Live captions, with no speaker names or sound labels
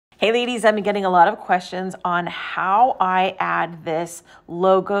Hey ladies, I've been getting a lot of questions on how I add this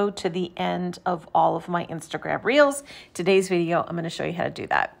logo to the end of all of my Instagram Reels. Today's video, I'm going to show you how to do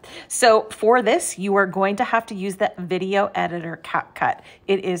that. So for this, you are going to have to use the video editor CapCut.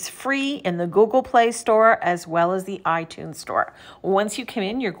 It is free in the Google Play Store as well as the iTunes Store. Once you come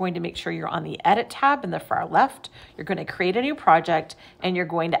in, you're going to make sure you're on the Edit tab in the far left. You're going to create a new project and you're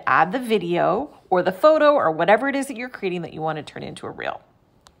going to add the video or the photo or whatever it is that you're creating that you want to turn into a reel.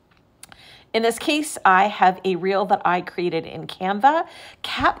 In this case, I have a reel that I created in Canva.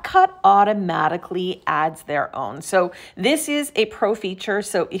 CapCut automatically adds their own. So this is a pro feature.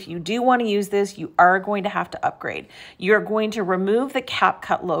 So if you do want to use this, you are going to have to upgrade. You're going to remove the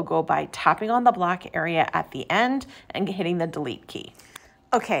CapCut logo by tapping on the black area at the end and hitting the delete key.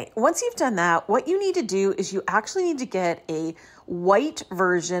 Okay, once you've done that, what you need to do is you actually need to get a white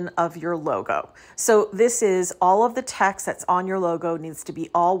version of your logo. So this is all of the text that's on your logo needs to be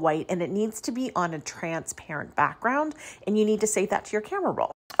all white and it needs to be on a transparent background, and you need to save that to your camera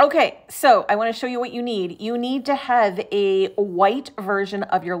roll. Okay, so I want to show you what you need. You need to have a white version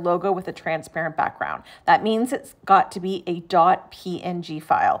of your logo with a transparent background. That means it's got to be a .png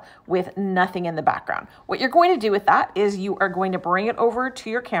file with nothing in the background. What you're going to do with that is you are going to bring it over to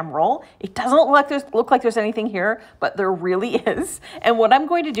your camera roll. It doesn't look like there's anything here, but there really is. And what I'm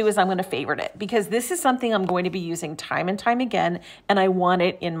going to do is I'm going to favorite it because this is something I'm going to be using time and time again, and I want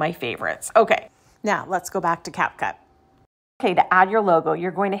it in my favorites. Okay, now let's go back to CapCut. Okay, to add your logo,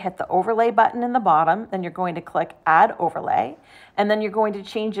 you're going to hit the overlay button in the bottom, then you're going to click add overlay, and then you're going to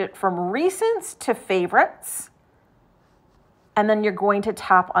change it from recents to favorites, and then you're going to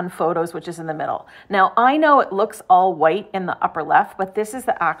tap on photos, which is in the middle. Now, I know it looks all white in the upper left, but this is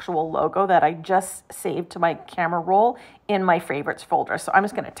the actual logo that I just saved to my camera roll in my favorites folder. So I'm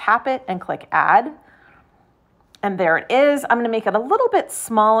just going to tap it and click add. And there it is. I'm going to make it a little bit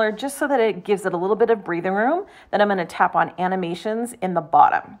smaller just so that it gives it a little bit of breathing room. Then I'm going to tap on animations in the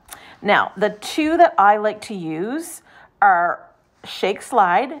bottom. Now, the two that I like to use are Shake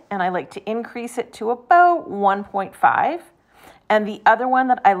Slide, and I like to increase it to about 1.5. And the other one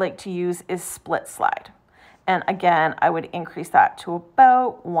that I like to use is Split Slide. And again, I would increase that to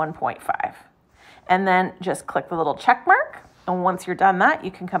about 1.5. And then just click the little check mark. And once you're done that,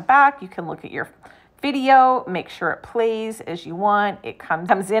 you can come back, you can look at your video, make sure it plays as you want. It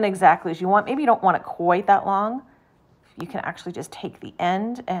comes in exactly as you want. Maybe you don't want it quite that long. You can actually just take the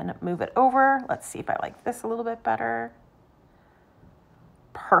end and move it over. Let's see if I like this a little bit better.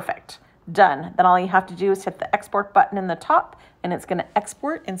 Perfect. Done. Then all you have to do is hit the export button in the top and it's going to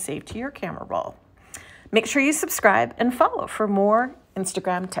export and save to your camera roll. Make sure you subscribe and follow for more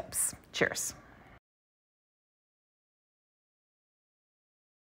Instagram tips. Cheers.